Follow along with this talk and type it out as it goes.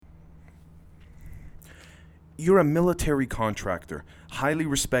you're a military contractor, highly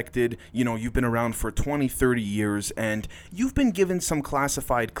respected, you've been around for 20, 30 years, and you've been given some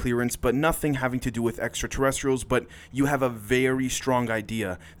classified clearance, but nothing having to do with extraterrestrials, but you have a very strong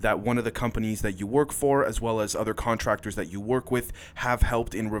idea that one of the companies that you work for, as well as other contractors that you work with, have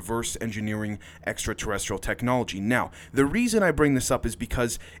helped in reverse engineering extraterrestrial technology. Now, the reason I bring this up is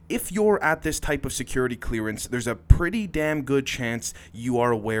because if you're at this type of security clearance, there's a pretty damn good chance you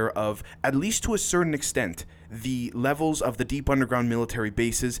are aware of, at least to a certain extent, the levels of the deep underground military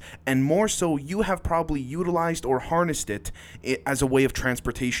bases, and more so, you have probably utilized or harnessed it as a way of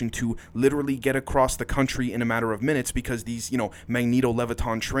transportation to literally get across the country in a matter of minutes, because these,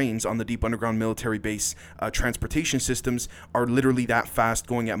 magneto-leviton trains on the deep underground military base transportation systems are literally that fast,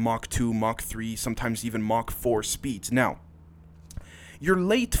 going at Mach 2, Mach 3, sometimes even Mach 4 speeds. Now, you're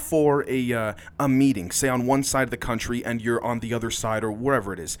late for a meeting, say on one side of the country, and you're on the other side or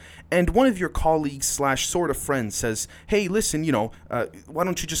wherever it is. And one of your colleagues / sort of friends says, hey, listen, why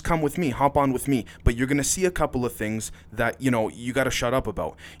don't you just come with me, hop on with me? But you're going to see a couple of things that, you got to shut up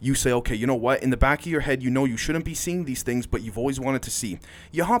about. You say, okay, you know what? In the back of your head, you shouldn't be seeing these things, but you've always wanted to see.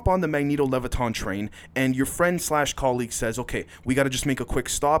 You hop on the magneto-leviton train, and your friend / colleague says, okay, we got to just make a quick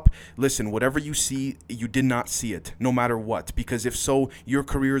stop. Listen, whatever you see, you did not see it, no matter what. Because if so, your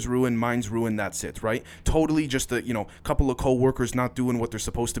career's ruined, mine's ruined, that's it, right? Totally just a, couple of co-workers not doing what they're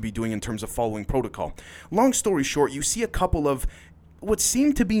supposed to be doing in terms of following protocol. Long story short, you see a couple of what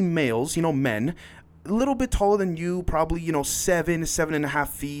seem to be males, men, a little bit taller than you, probably, 7.5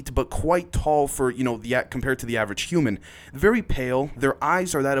 feet, but quite tall for, compared to the average human. Very pale. Their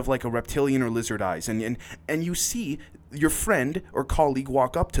eyes are that of like a reptilian or lizard eyes. And you see your friend or colleague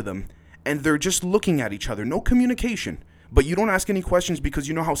walk up to them, and they're just looking at each other. No communication. But you don't ask any questions because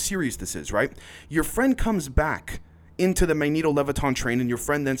you know how serious this is, right? Your friend comes back into the magneto-leviton train, and your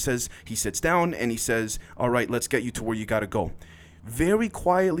friend then says, he sits down and he says, all right, let's get you to where you got to go. Very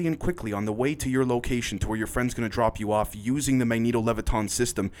quietly and quickly on the way to your location, to where your friend's going to drop you off using the magneto-leviton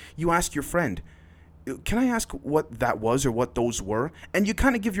system, you ask your friend, can I ask what that was or what those were? And you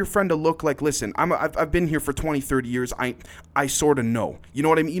kind of give your friend a look like, listen, I've been here for 20, 30 years. I sort of know. You know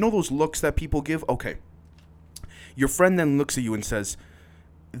what I mean? You know those looks that people give? Okay. Your friend then looks at you and says,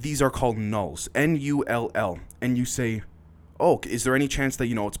 these are called nulls, N-U-L-L. And you say, oh, is there any chance that,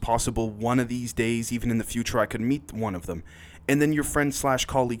 it's possible one of these days, even in the future, I could meet one of them? And then your friend /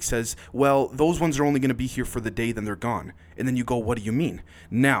 colleague says, well, those ones are only going to be here for the day, then they're gone. And then you go, what do you mean?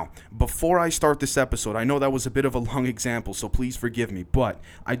 Now, before I start this episode, I know that was a bit of a long example, so please forgive me, but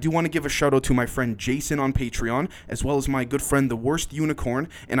I do want to give a shout out to my friend Jason on Patreon, as well as my good friend The Worst Unicorn,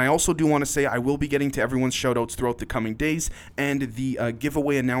 and I also do want to say I will be getting to everyone's shout outs throughout the coming days, and the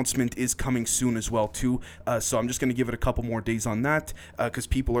giveaway announcement is coming soon as well too, so I'm just going to give it a couple more days on that, because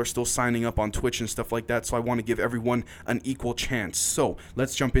people are still signing up on Twitch and stuff like that, so I want to give everyone an equal chance. So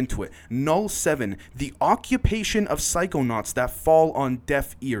let's jump into it. Null-7, the occupation of Psychonauts that fall on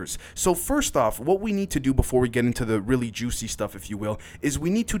deaf ears. So first off, what we need to do before we get into the really juicy stuff, if you will, is we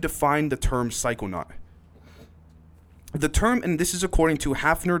need to define the term psychonaut. The term, and this is according to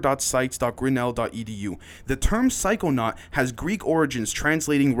hafner.sites.grinnell.edu, the term psychonaut has Greek origins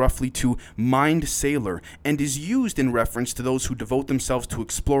translating roughly to mind sailor, and is used in reference to those who devote themselves to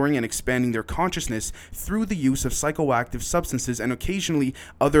exploring and expanding their consciousness through the use of psychoactive substances and occasionally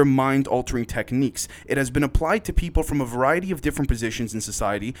other mind-altering techniques. It has been applied to people from a variety of different positions in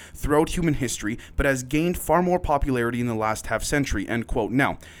society throughout human history, but has gained far more popularity in the last half-century, end quote.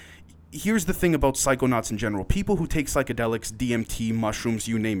 Now, here's the thing about psychonauts in general. People who take psychedelics, DMT, mushrooms,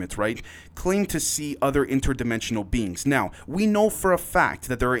 you name it, right, claim to see other interdimensional beings. Now, we know for a fact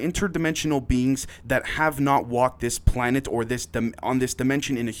that there are interdimensional beings that have not walked this planet or on this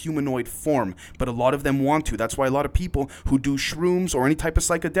dimension in a humanoid form, but a lot of them want to. That's why a lot of people who do shrooms or any type of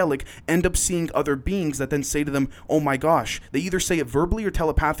psychedelic end up seeing other beings that then say to them, oh my gosh, they either say it verbally or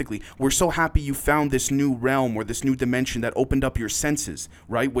telepathically, we're so happy you found this new realm or this new dimension that opened up your senses,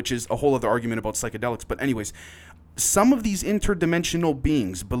 right, which is a whole other argument about psychedelics. But anyways, some of these interdimensional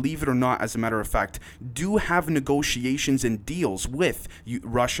beings, believe it or not, as a matter of fact, do have negotiations and deals with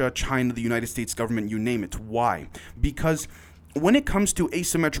Russia, China, the United States government, you name it. Why? Because when it comes to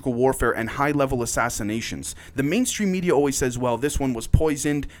asymmetrical warfare and high-level assassinations, the mainstream media always says, well, this one was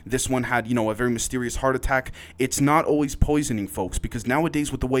poisoned, this one had, a very mysterious heart attack. It's not always poisoning, folks, because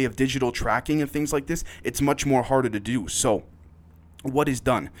nowadays with the way of digital tracking and things like this, it's much more harder to do. So what is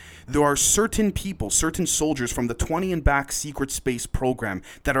done. There are certain people, certain soldiers from the 20 and back secret space program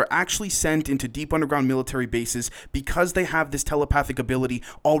that are actually sent into deep underground military bases because they have this telepathic ability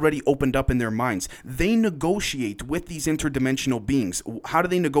already opened up in their minds. They negotiate with these interdimensional beings. How do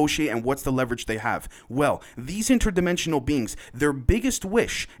they negotiate, and what's the leverage they have? Well, these interdimensional beings, their biggest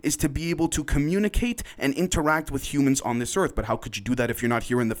wish is to be able to communicate and interact with humans on this earth. But how could you do that if you're not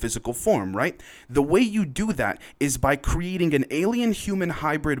here in the physical form, right? The way you do that is by creating an alien human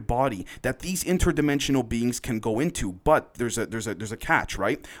hybrid body that these interdimensional beings can go into. But there's a catch,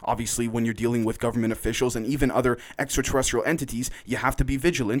 right? Obviously, when you're dealing with government officials and even other extraterrestrial entities, you have to be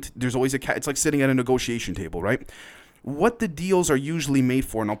vigilant. There's always a catch. It's like sitting at a negotiation table, right? What the deals are usually made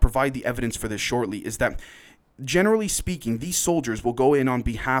for, and I'll provide the evidence for this shortly, is that generally speaking, these soldiers will go in on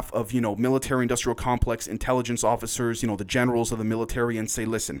behalf of, military industrial complex intelligence officers, the generals of the military, and say,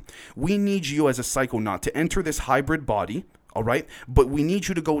 listen, we need you as a psychonaut to enter this hybrid body, all right? But we need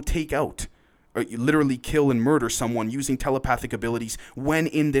you to go take out, or literally kill and murder someone using telepathic abilities when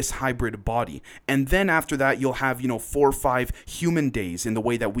in this hybrid body. And then after that, you'll have, 4 or 5 human days in the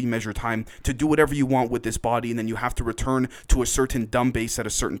way that we measure time to do whatever you want with this body, and then you have to return to a certain dumb base at a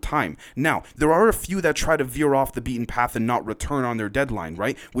certain time. Now, there are a few that try to veer off the beaten path and not return on their deadline,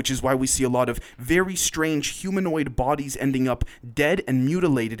 right? Which is why we see a lot of very strange humanoid bodies ending up dead and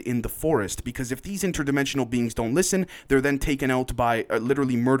mutilated in the forest, because if these interdimensional beings don't listen, they're then taken out by,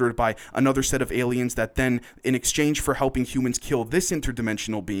 literally murdered by another set of aliens that then, in exchange for helping humans kill this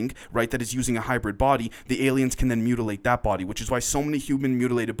interdimensional being, right, that is using a hybrid body, the aliens can then mutilate that body, which is why so many human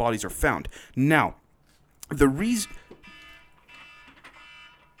mutilated bodies are found. Now, the reason...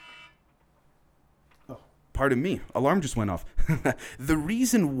 Pardon me, alarm just went off. The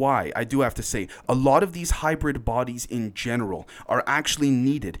reason why, I do have to say, a lot of these hybrid bodies in general are actually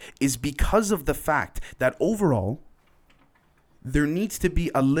needed is because of the fact that overall, there needs to be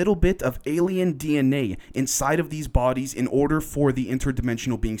a little bit of alien DNA inside of these bodies in order for the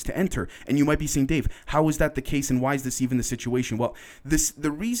interdimensional beings to enter. And you might be saying, Dave, how is that the case, and why is this even the situation? Well, the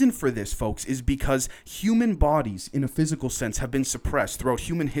reason for this, folks, is because human bodies, in a physical sense, have been suppressed throughout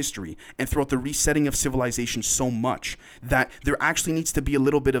human history and throughout the resetting of civilization so much that there actually needs to be a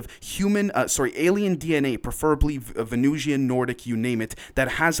little bit of alien DNA, preferably Venusian, Nordic, you name it, that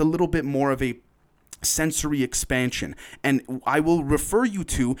has a little bit more of a sensory expansion. And I will refer you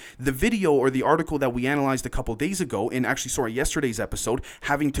to the video or the article that we analyzed a couple days ago in yesterday's episode,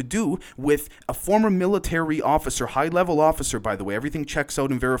 having to do with a former military officer, high-level officer, by the way, everything checks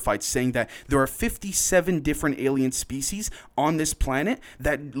out and verified, saying that there are 57 different alien species on this planet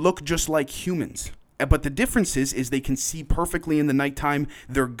that look just like humans. But the difference is they can see perfectly in the nighttime.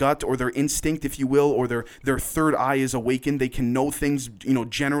 Their gut or their instinct, if you will, or their third eye is awakened. They can know things,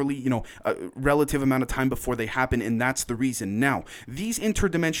 generally, a relative amount of time before they happen, and that's the reason. Now, these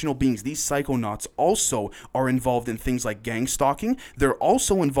interdimensional beings, these psychonauts, also are involved in things like gang stalking. They're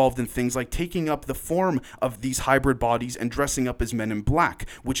also involved in things like taking up the form of these hybrid bodies and dressing up as men in black,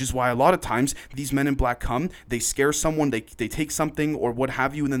 which is why a lot of times these men in black come, they scare someone, they take something or what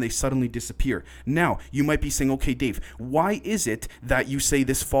have you, and then they suddenly disappear. Now, you might be saying, okay, Dave, why is it that you say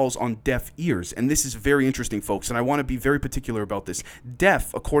this falls on deaf ears? And this is very interesting, folks, and I want to be very particular about this.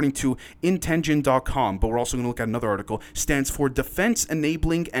 DEAF, according to Intention.com, but we're also going to look at another article, stands for Defense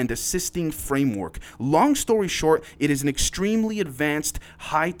Enabling and Assisting Framework. Long story short, it is an extremely advanced,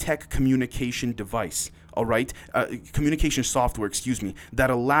 high-tech communication device. All right, communication software, that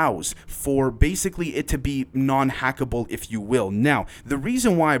allows for basically it to be non-hackable, if you will. Now, the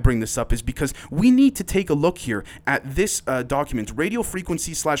reason why I bring this up is because we need to take a look here at this document, Radio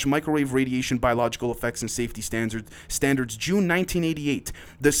Frequency / Microwave Radiation Biological Effects and Safety Standards, June 1988.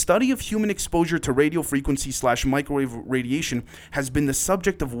 The study of human exposure to radio frequency / microwave radiation has been the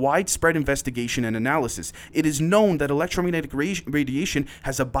subject of widespread investigation and analysis. It is known that electromagnetic radiation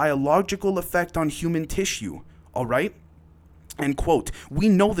has a biological effect on human tissue. All right? End quote. We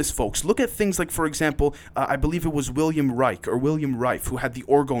know this, folks. Look at things like, for example, I believe it was William Reich who had the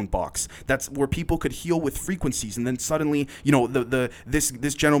orgone box. That's where people could heal with frequencies, and then suddenly,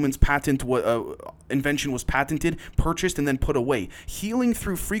 this gentleman's invention was patented, purchased, and then put away. Healing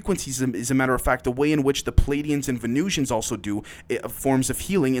through frequencies is a matter of fact the way in which the Pleiadians and Venusians also do forms of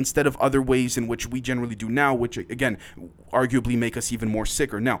healing, instead of other ways in which we generally do now, which again arguably make us even more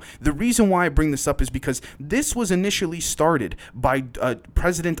sicker. Now, the reason why I bring this up is because this was initially started by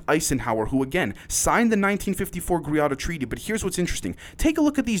President Eisenhower, who again signed the 1954 Greada Treaty. But here's what's interesting. Take a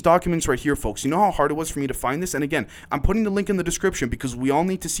look at these documents right here, folks. You know how hard it was for me to find this? And again, I'm putting the link in the description because we all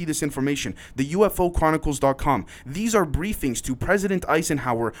need to see this information. The UFOchronicles.com. These are briefings to President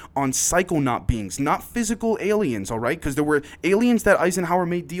Eisenhower on psychonaut beings, not physical aliens, all right? Because there were aliens that Eisenhower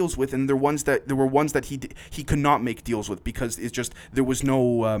made deals with, and there were ones that he could not make deals with because it's just there was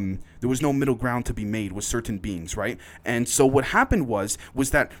no middle ground to be made with certain beings, right? And so what happened was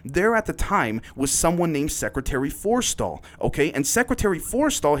that there at the time was someone named Secretary Forstall, okay? And Secretary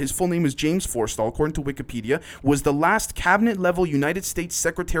Forstall, his full name is James Forstall, according to Wikipedia, was the last cabinet-level United States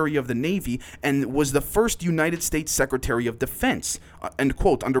Secretary of the Navy and was the first United States Secretary of Defense, end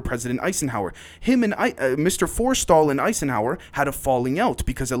quote, under President Eisenhower. Him and Mr. Forstall and Eisenhower had a falling out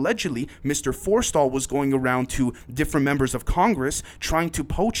because allegedly Mr. Forstall was going around to different members of Congress trying to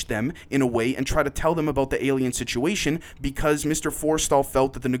poach them in a way and try to tell them about the alien situation because Mr. Forstall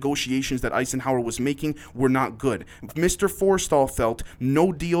felt that the negotiations that Eisenhower was making were not good. Mr. Forstall felt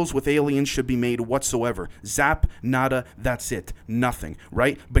no deals with aliens should be made whatsoever. Zap, nada, that's it. Nothing,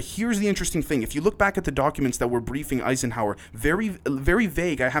 right? But here's the interesting thing. If you look back at the documents that were briefing Eisenhower, very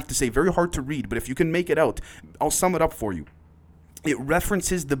vague, I have to say, very hard to read, but if you can make it out, I'll sum it up for you. It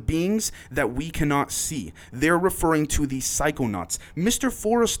references the beings that we cannot see. They're referring to the psychonauts. Mr.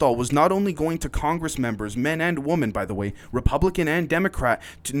 Forstall was not only going to Congress members, men and women, by the way, Republican and Democrat,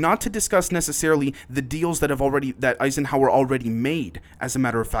 not to discuss necessarily the deals that Eisenhower already made, as a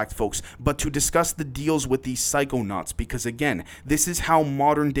matter of fact, folks, but to discuss the deals with these psychonauts, because again, this is how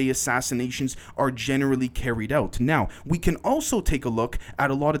modern day assassinations are generally carried out. Now, we can also take a look at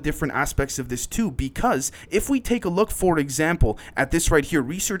a lot of different aspects of this too, because if we take a look, for example, at this right here,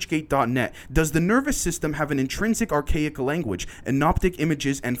 researchgate.net, does the nervous system have an intrinsic archaic language, synoptic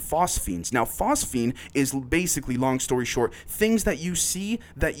images, and phosphenes? Now, phosphene is basically, long story short, things that you see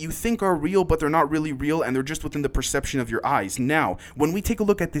that you think are real, but they're not really real, and they're just within the perception of your eyes. Now, when we take a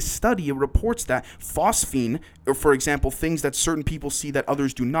look at this study, it reports that phosphene, or for example, things that certain people see that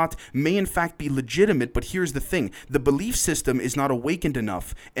others do not, may in fact be legitimate, but here's the thing. The belief system is not awakened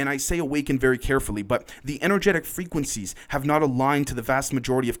enough, and I say awakened very carefully, but the energetic frequencies have not aligned to the vast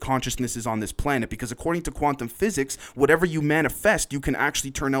majority of consciousnesses on this planet, because according to quantum physics, whatever you manifest, you can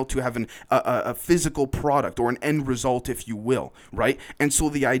actually turn out to have a physical product or an end result, if you will, right? And so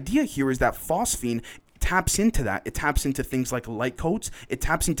the idea here is that phosphene taps into that. It taps into things like light codes. It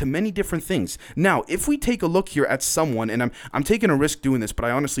taps into many different things. Now, if we take a look here at someone, and I'm taking a risk doing this, but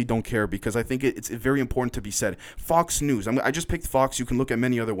I honestly don't care because I think it's very important to be said. Fox News. I just picked Fox. You can look at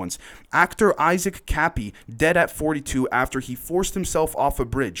many other ones. Actor Isaac Cappy, dead at 42 after he forced himself off a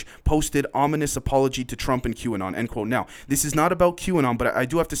bridge, posted ominous apology to Trump and QAnon, end quote. Now, this is not about QAnon, but I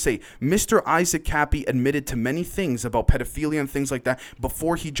do have to say, Mr. Isaac Cappy admitted to many things about pedophilia and things like that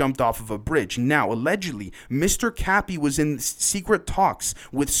before he jumped off of a bridge. Now, allegedly, Mr. Cappy was in secret talks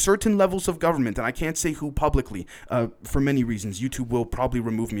with certain levels of government, and I can't say who publicly for many reasons. YouTube will probably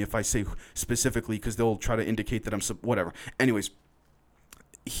remove me if I say specifically because they'll try to indicate that I'm whatever. Anyways,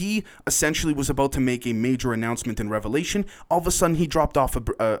 he essentially was about to make a major announcement in Revelation. All of a sudden, he jumped off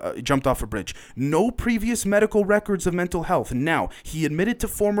a bridge. No previous medical records of mental health. Now, he admitted to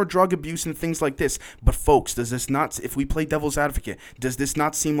former drug abuse and things like this. But folks, does this not, if we play devil's advocate, does this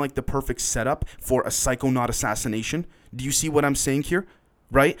not seem like the perfect setup for a psychonaut assassination? Do you see what I'm saying here?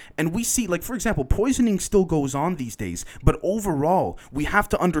 Right? And we see, like, for example, poisoning still goes on these days, but overall, we have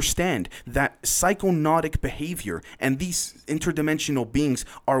to understand that psychonautic behavior and these interdimensional beings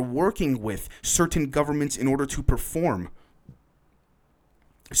are working with certain governments in order to perform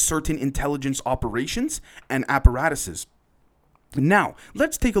certain intelligence operations and apparatuses. Now,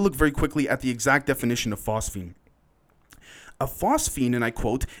 let's take a look very quickly at the exact definition of phosphene. A phosphene, and I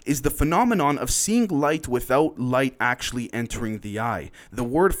quote, is the phenomenon of seeing light without light actually entering the eye. The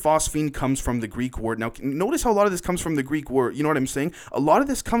word phosphene comes from the Greek word. Now, notice how a lot of this comes from the Greek word. You know what I'm saying? A lot of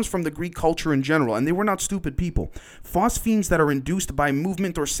this comes from the Greek culture in general, and they were not stupid people. Phosphines that are induced by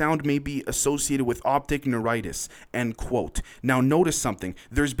movement or sound may be associated with optic neuritis, end quote. Now, notice something.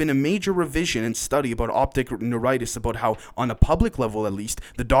 There's been a major revision and study about optic neuritis, about how, on a public level at least,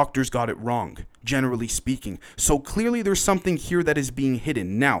 the doctors got it wrong, generally speaking. So clearly there's something here that is being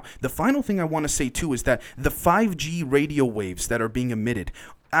hidden. Now, the final thing I want to say too is that the 5G radio waves that are being emitted,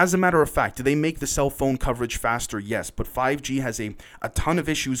 as a matter of fact, do they make the cell phone coverage faster? Yes, but 5G has a ton of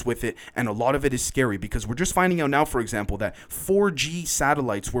issues with it, and a lot of it is scary because we're just finding out now, for example, that 4G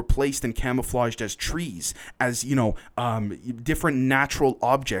satellites were placed and camouflaged as trees, as, different natural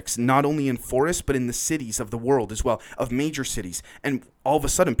objects, not only in forests, but in the cities of the world as well, of major cities. And all of a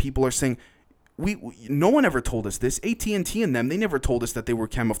sudden, people are saying, no one ever told us this. AT&T and them, they never told us that they were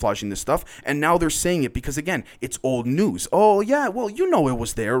camouflaging this stuff, and now they're saying it because, again, it's old news. Oh, yeah, well, you know it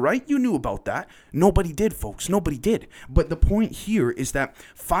was there, right? You knew about that. Nobody did, folks. Nobody did. But the point here is that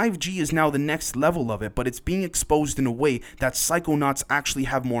 5G is now the next level of it, but it's being exposed in a way that Psychonauts actually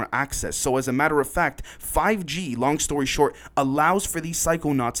have more access. So as a matter of fact, 5G, long story short, allows for these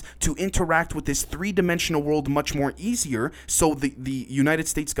Psychonauts to interact with this three-dimensional world much more easier, so the United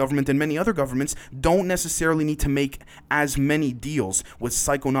States government and many other governments don't necessarily need to make as many deals with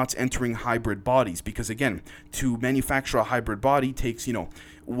Psychonauts entering hybrid bodies, because again, to manufacture a hybrid body takes,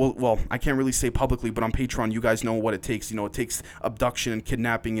 well, I can't really say publicly, but on Patreon, you guys know what it takes. It takes abduction and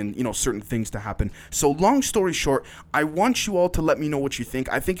kidnapping and, certain things to happen. So long story short, I want you all to let me know what you think.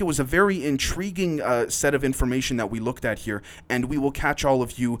 I think it was a very intriguing set of information that we looked at here, and we will catch all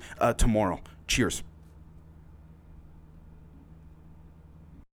of you tomorrow. Cheers.